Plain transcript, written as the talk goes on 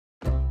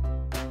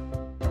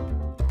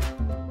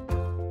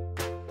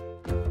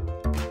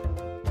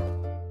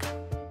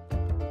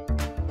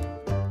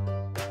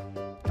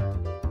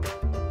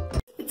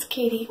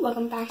Katie.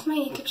 Welcome back to my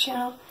YouTube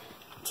channel.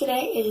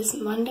 Today is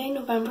Monday,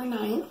 November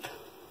 9th,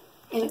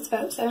 and it's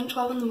about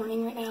 7:12 in the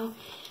morning right now.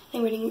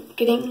 I'm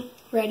getting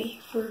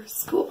ready for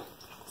school.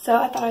 So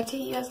I thought I'd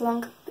take you guys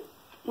along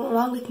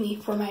with me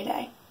for my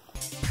day.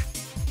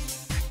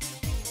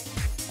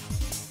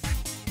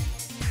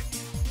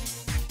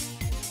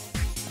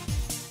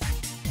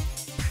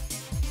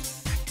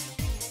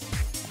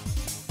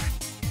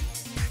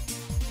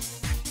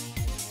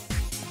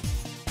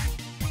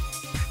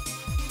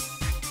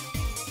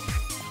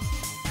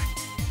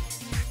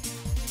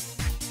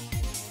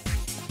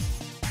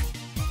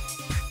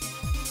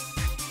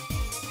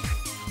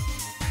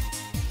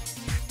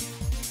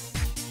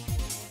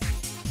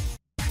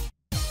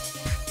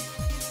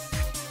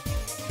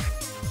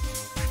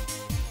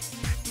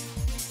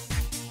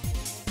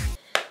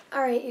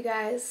 Alright you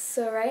guys,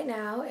 so right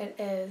now it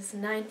is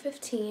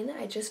 9:15.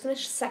 I just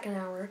finished second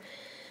hour.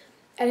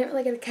 I didn't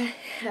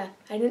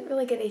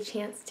really get a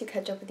chance to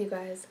catch up with you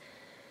guys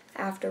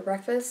after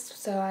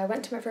breakfast, so I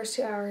went to my first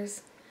 2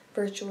 hours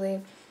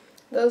virtually.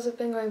 Those have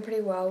been going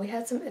pretty well. We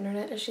had some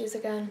internet issues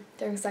again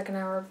during second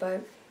hour,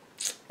 but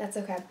that's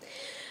okay.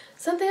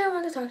 Something I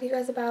wanted to talk to you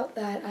guys about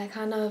that I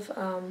kind of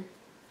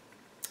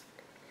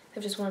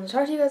I've just wanted to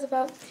talk to you guys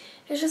about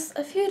is just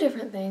a few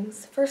different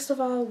things. First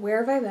of all,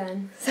 where have I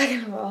been?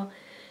 Second of all,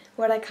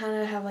 what I kind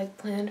of have like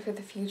planned for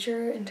the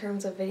future in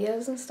terms of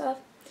videos and stuff.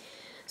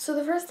 So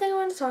the first thing I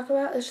want to talk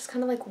about is just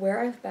kind of like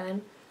where I've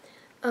been.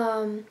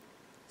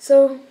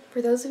 So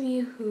for those of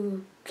you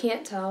who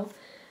can't tell,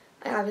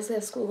 I obviously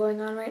have school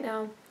going on right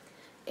now,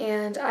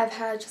 and I've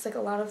had just like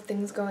a lot of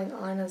things going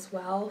on as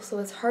well, so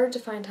it's hard to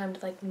find time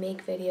to like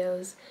make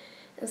videos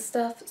and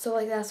stuff. So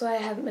like that's why I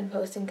haven't been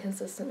posting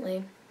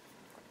consistently.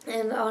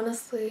 And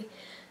honestly,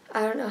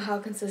 I don't know how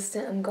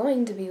consistent I'm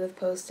going to be with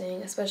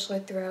posting, especially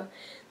throughout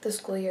the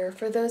school year.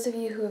 For those of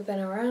you who have been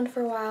around for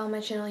a while on my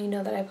channel, you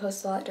know that I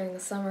post a lot during the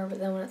summer, but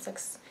then when it's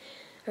like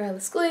around the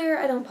school year,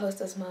 I don't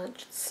post as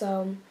much.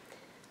 So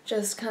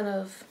just kind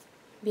of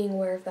being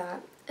aware of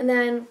that. And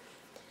then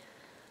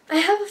I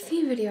have a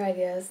few video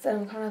ideas that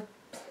I'm kind of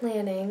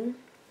planning,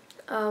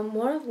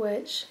 one of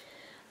which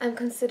I'm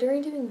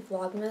considering doing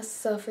Vlogmas.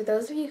 So for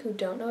those of you who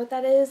don't know what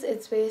that is,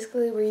 it's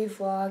basically where you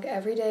vlog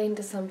every day in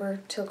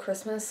December till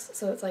Christmas.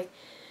 So it's like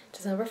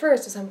December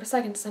 1st, December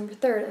 2nd, December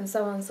 3rd, and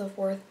so on and so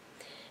forth.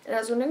 And I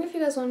was wondering if you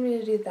guys wanted me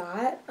to do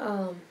that.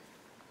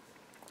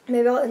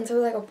 Maybe I'll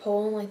insert like a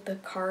poll in like the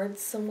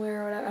cards somewhere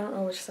or whatever. I don't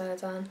know which side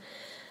it's on.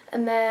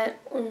 And then,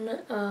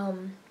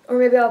 or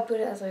maybe I'll put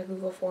it as like a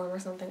Google form or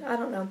something. I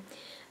don't know.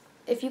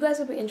 If you guys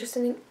would be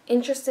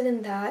interested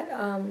in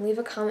that, leave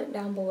a comment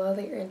down below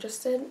that you're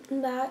interested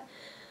in that.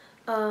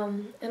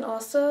 And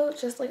also,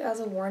 just like as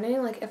a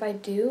warning, like if I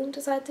do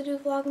decide to do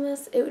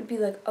Vlogmas, it would be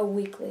like a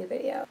weekly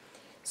video.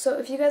 So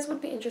if you guys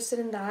would be interested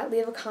in that,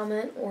 leave a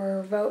comment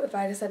or vote if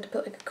I decide to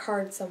put like a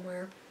card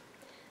somewhere.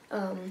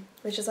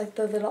 Which is like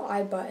the little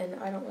I button.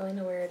 I don't really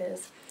know where it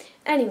is.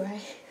 Anyway,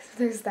 so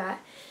there's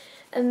that.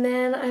 And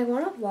then I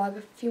want to vlog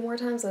a few more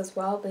times as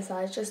well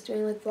besides just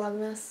doing like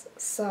Vlogmas.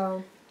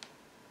 So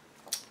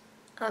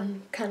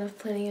I'm kind of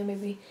planning on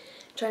maybe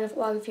trying to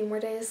vlog a few more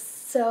days.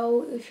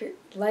 So if you're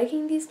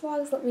liking these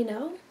vlogs, let me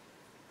know.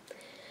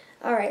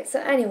 Alright, so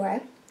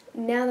anyway,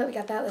 now that we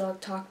got that little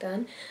talk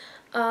done,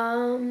 what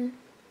am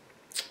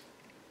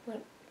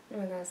I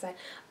going to say?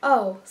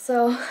 Oh,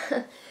 so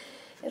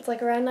it's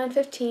like around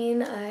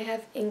 9:15. I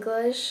have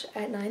English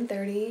at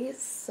 9:30,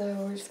 so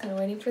we're just kind of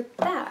waiting for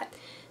that.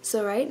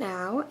 So right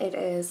now it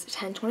is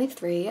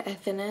 10:23. I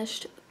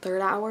finished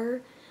third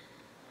hour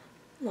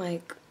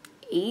like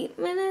 8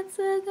 minutes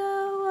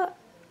ago.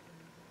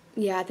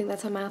 Yeah, I think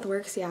that's how math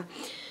works, yeah.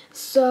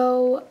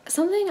 So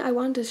something I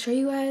wanted to show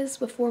you guys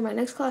before my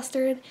next class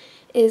started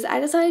is I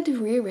decided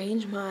to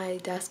rearrange my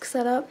desk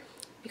setup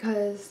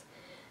because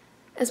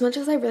as much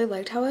as I really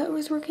liked how it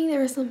was working, there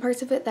were some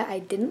parts of it that I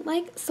didn't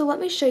like, so let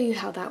me show you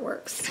how that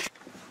works.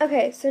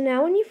 Okay, so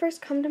now when you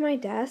first come to my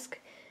desk,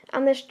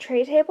 on this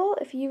tray table,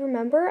 if you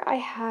remember, I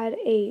had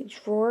a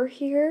drawer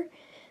here,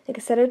 like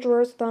a set of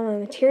drawers with all my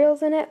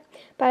materials in it,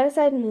 but I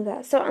decided to move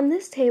that. So on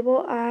this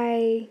table,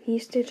 I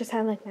used to just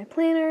have like my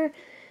planner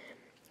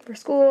for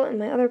school and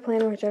my other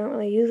planner, which I don't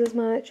really use as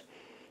much,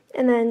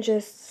 and then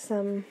just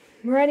some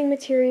writing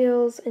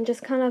materials and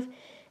just kind of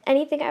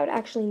anything I would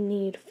actually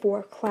need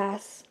for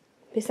class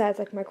besides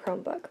like my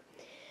Chromebook.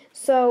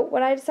 So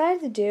what I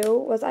decided to do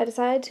was I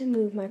decided to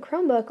move my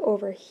Chromebook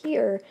over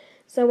here,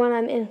 so when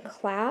I'm in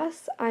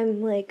class,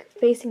 I'm like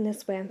facing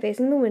this way. I'm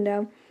facing the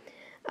window,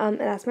 and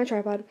that's my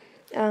tripod.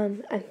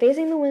 I'm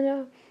facing the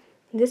window.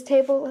 This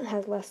table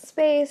has less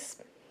space,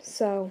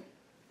 so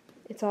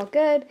it's all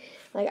good.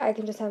 Like I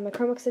can just have my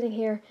Chromebook sitting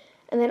here,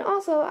 and then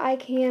also I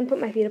can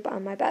put my feet up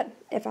on my bed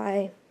if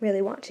I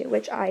really want to,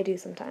 which I do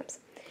sometimes.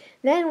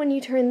 Then when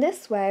you turn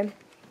this way,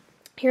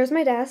 here's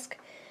my desk.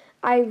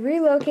 I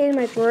relocated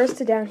my drawers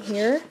to down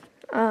here.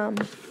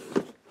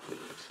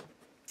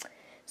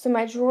 So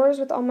my drawers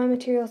with all my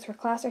materials for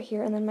class are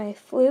here, and then my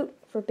flute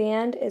for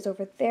band is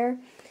over there.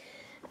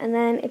 And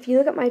then if you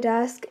look at my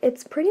desk,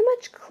 it's pretty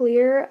much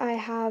clear. I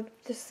have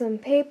just some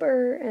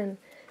paper and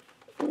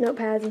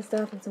notepads and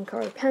stuff and some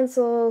colored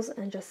pencils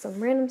and just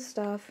some random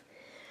stuff.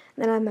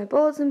 And then I have my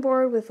bulletin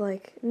board with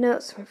like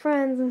notes from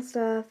friends and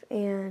stuff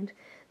and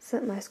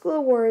my school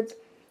awards.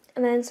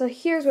 And then so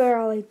here's where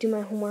I'll like do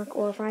my homework,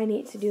 or if I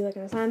need to do like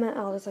an assignment,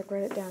 I'll just like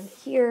write it down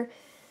here.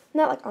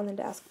 Not like on the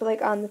desk, but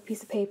like on the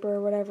piece of paper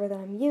or whatever that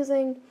I'm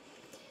using.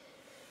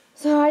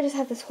 So I just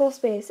have this whole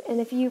space,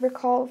 and if you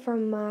recall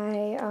from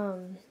my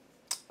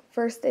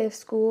first day of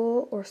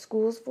school or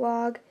school's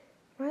vlog,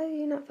 why are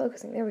you not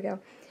focusing? There we go.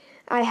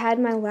 I had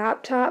my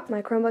laptop,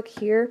 my Chromebook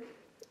here,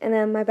 and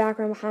then my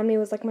background behind me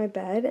was like my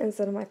bed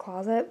instead of my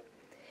closet.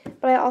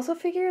 But I also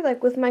figured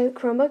like with my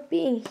Chromebook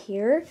being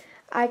here,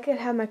 I could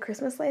have my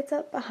Christmas lights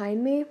up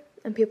behind me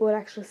and people would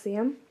actually see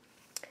them.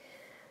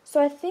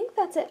 So I think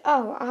that's it.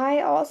 Oh,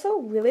 I also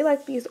really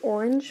like these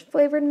orange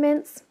flavored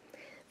mints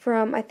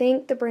from, I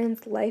think the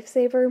brand's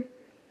Lifesaver.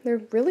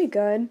 They're really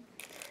good.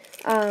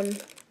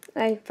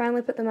 I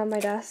finally put them on my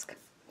desk.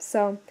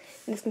 So,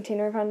 in this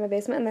container I found in my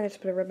basement, and then I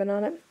just put a ribbon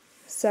on it.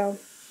 So,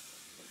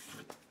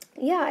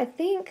 yeah, I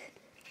think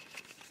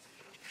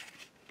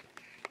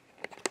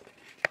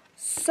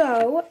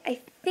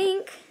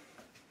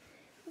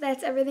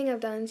that's everything I've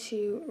done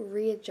to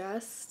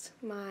readjust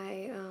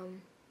my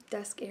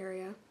desk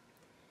area.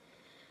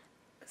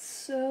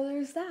 So,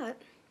 there's that.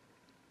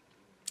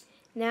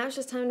 Now it's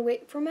just time to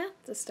wait for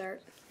math to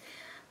start.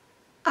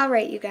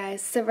 Alright, you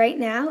guys, so right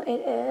now it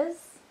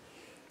is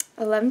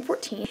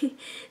 11:14.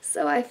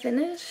 So I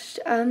finished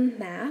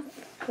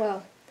math.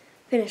 Well,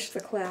 finished the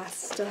class.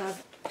 Still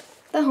have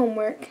the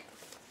homework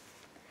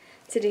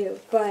to do,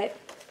 but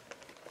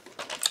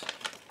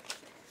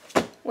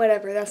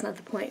whatever, that's not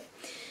the point.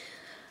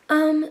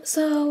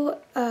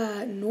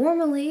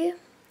 Normally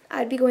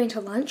I'd be going to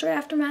lunch right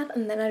after math,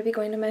 and then I'd be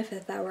going to my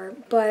 5th hour,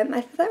 but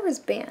my 5th hour is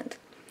band.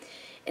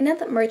 And now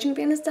that marching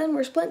band is done,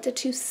 we're split into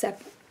two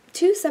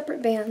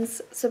separate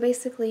bands. So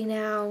basically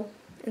now,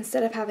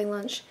 instead of having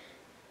lunch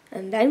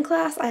and then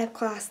class, I have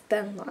class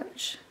then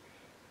lunch,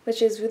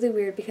 which is really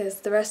weird because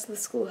the rest of the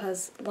school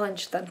has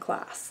lunch then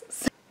class.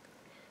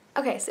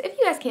 Okay, so if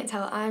you guys can't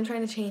tell, I'm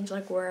trying to change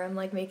like where I'm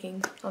like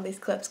making all these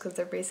clips because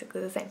they're basically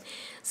the same.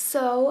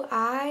 So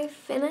I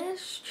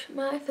finished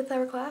my 5th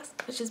hour class,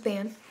 which is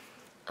band.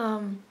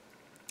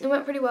 It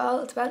went pretty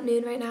well. It's about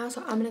noon right now,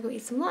 so I'm gonna go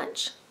eat some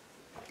lunch.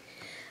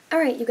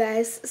 Alright, you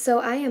guys, so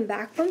I am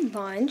back from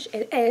lunch.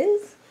 It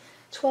is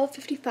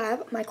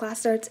 12:55. My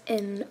class starts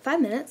in 5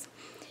 minutes.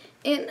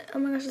 And, oh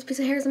my gosh, this piece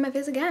of hair is in my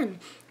face again.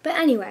 But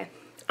anyway,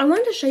 I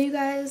wanted to show you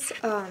guys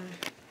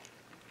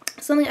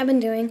something I've been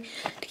doing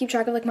to keep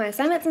track of like my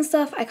assignments and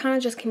stuff. I kind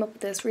of just came up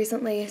with this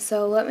recently,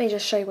 so let me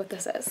just show you what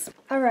this is.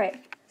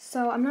 Alright,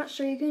 so I'm not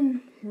sure you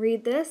can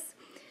read this,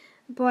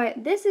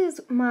 but this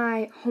is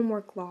my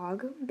homework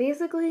log.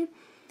 Basically,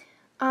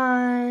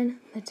 on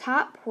the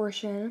top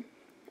portion,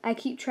 I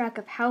keep track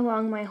of how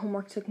long my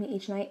homework took me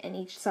each night in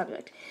each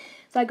subject.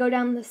 So I go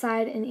down the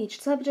side in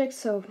each subject.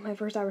 So my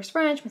first hour is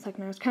French, my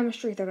second hour is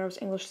chemistry, third hour is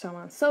English, so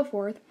on and so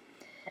forth.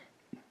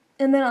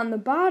 And then on the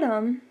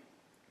bottom,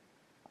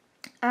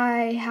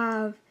 I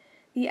have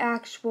the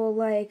actual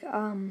like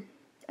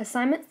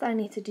assignments that I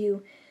need to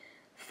do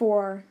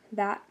for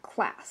that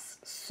class.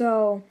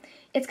 So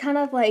it's kind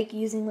of like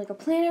using like a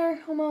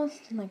planner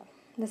almost, in like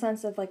the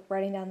sense of like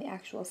writing down the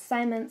actual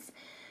assignments.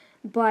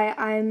 But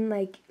I'm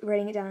like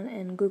writing it down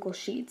in Google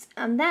Sheets.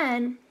 And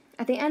then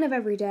at the end of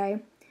every day,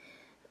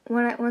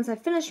 once I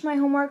finish my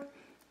homework,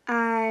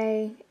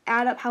 I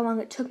add up how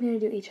long it took me to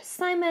do each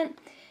assignment,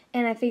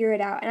 and I figure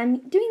it out. And I'm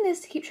doing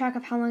this to keep track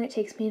of how long it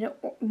takes me to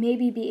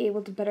maybe be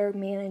able to better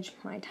manage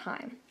my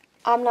time.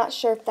 I'm not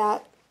sure if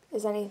that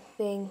is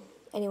anything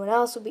anyone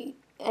else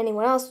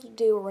would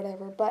do or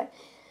whatever, but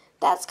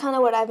that's kind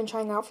of what I've been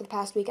trying out for the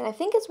past week, and I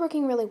think it's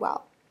working really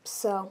well.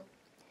 So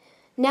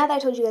now that I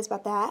told you guys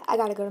about that, I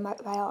gotta go to my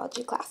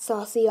biology class, so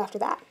I'll see you after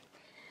that.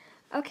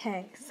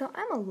 Okay, so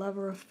I'm a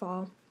lover of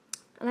fall,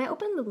 and I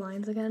opened the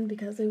blinds again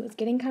because it was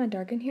getting kind of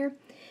dark in here,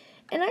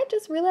 and I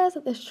just realized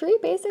that this tree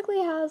basically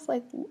has,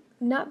 like,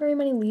 not very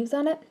many leaves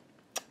on it,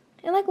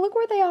 and, like, look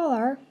where they all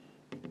are.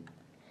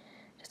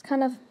 Just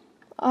kind of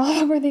all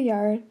over the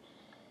yard.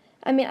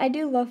 I mean, I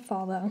do love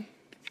fall, though.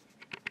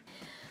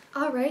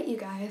 Alright, you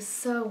guys,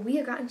 so we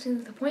have gotten to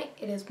the point.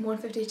 It is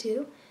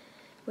 1:52.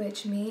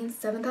 Which means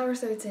 7th hour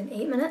starts in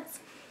 8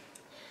 minutes.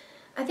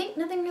 I think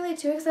nothing really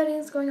too exciting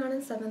is going on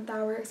in 7th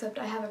hour, except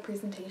I have a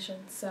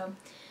presentation, so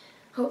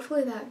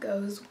hopefully that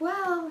goes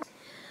well.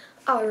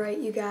 Alright,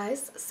 you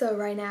guys, so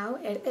right now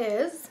it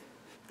is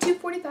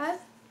 2:45.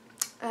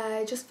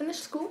 I just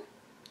finished school.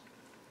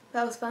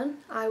 That was fun.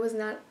 I was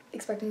not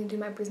expecting to do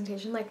my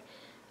presentation. Like,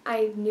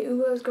 I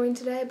knew I was going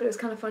today, but it was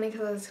kind of funny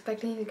because I was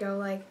expecting to go,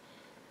 like,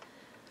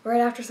 right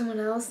after someone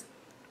else,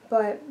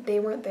 but they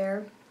weren't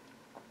there.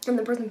 And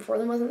the person before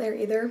them wasn't there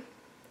either,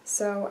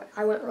 so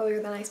I went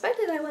earlier than I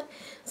expected I was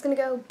going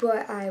to go,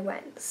 but I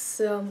went,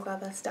 so I'm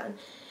glad that's done.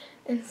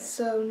 And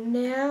so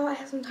now I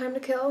have some time to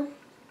kill.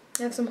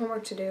 I have some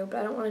homework to do, but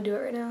I don't want to do it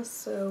right now,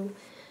 so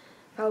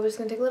probably just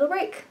going to take a little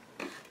break.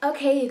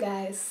 Okay, you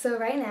guys, so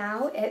right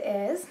now it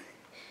is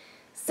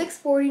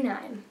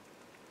 6:49,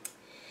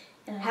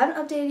 and I haven't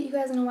updated you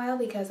guys in a while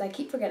because I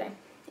keep forgetting,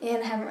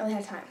 and I haven't really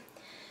had time.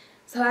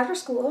 So after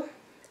school,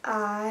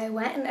 I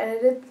went and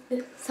edited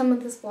some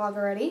of this vlog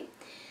already,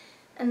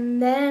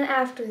 and then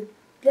after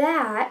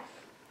that,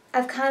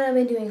 I've kind of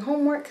been doing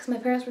homework because my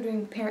parents were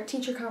doing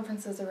parent-teacher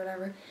conferences or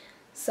whatever,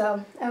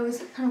 so I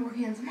was kind of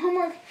working on some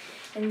homework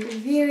and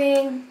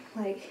reviewing,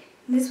 like,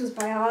 this was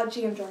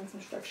biology, I'm drawing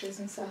some structures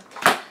and stuff.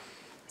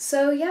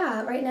 So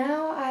yeah, right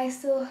now I'm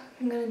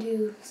going to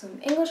do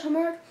some English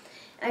homework.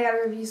 I got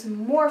to review some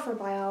more for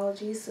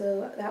biology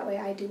so that way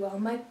I do well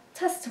on my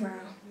test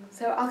tomorrow.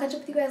 So I'll catch up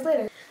with you guys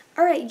later.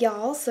 Alright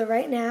y'all, so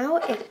right now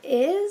it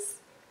is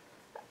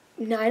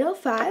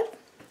 9:05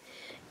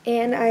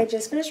 and I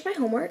just finished my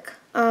homework.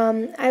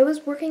 I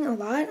was working a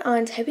lot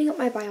on typing up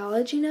my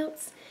biology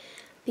notes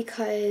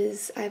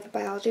because I have a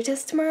biology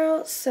test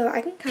tomorrow, so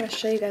I can kind of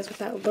show you guys what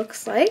that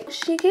looks like.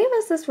 She gave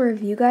us this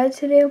review guide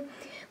to do.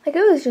 Like,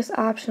 it was just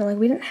optional, like,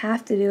 we didn't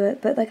have to do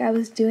it, but, like, I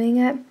was doing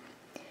it.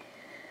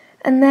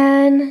 And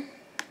then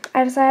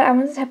I decided I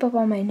wanted to type up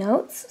all my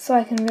notes so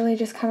I can really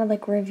just kind of,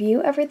 like,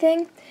 review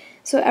everything.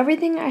 So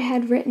everything I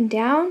had written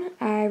down,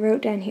 I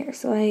wrote down here.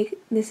 So, like,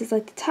 this is,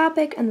 like, the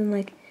topic, and then,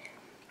 like,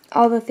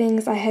 all the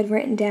things I had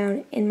written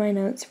down in my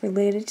notes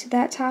related to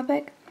that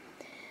topic.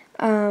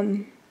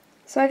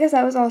 So I guess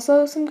that was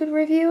also some good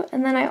review.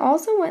 And then I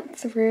also went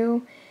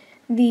through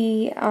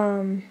the,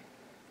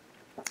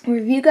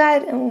 review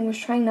guide and was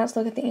trying not to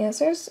look at the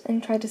answers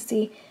and tried to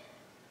see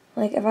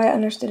like if I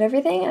understood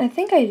everything, and I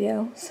think I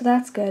do, so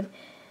that's good.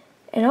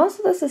 And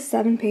also this is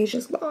 7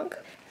 pages long.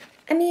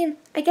 I mean,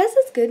 I guess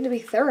it's good to be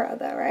thorough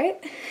though,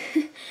 right?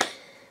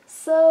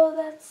 So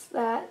that's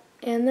that,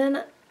 and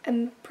then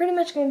I'm pretty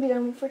much going to be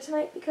done for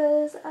tonight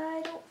because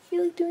I don't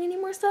feel like doing any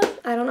more stuff.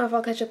 I don't know if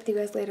I'll catch up with you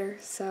guys later,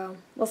 so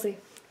we'll see.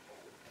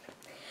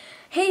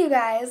 Hey you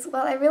guys,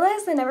 well I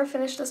realized I never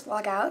finished this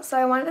vlog out, so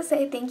I wanted to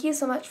say thank you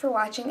so much for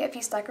watching if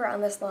you stuck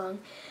around this long.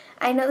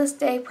 I know this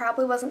day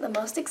probably wasn't the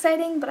most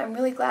exciting, but I'm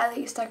really glad that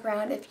you stuck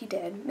around if you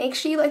did. Make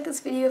sure you like this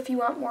video if you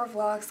want more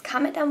vlogs.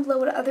 Comment down below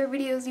what other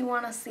videos you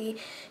want to see,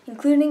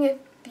 including if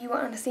you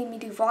want to see me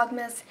do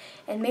Vlogmas,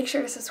 and make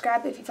sure to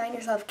subscribe if you find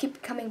yourself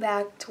keep coming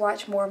back to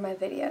watch more of my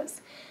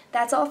videos.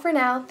 That's all for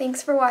now.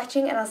 Thanks for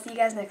watching, and I'll see you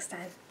guys next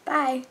time.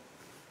 Bye!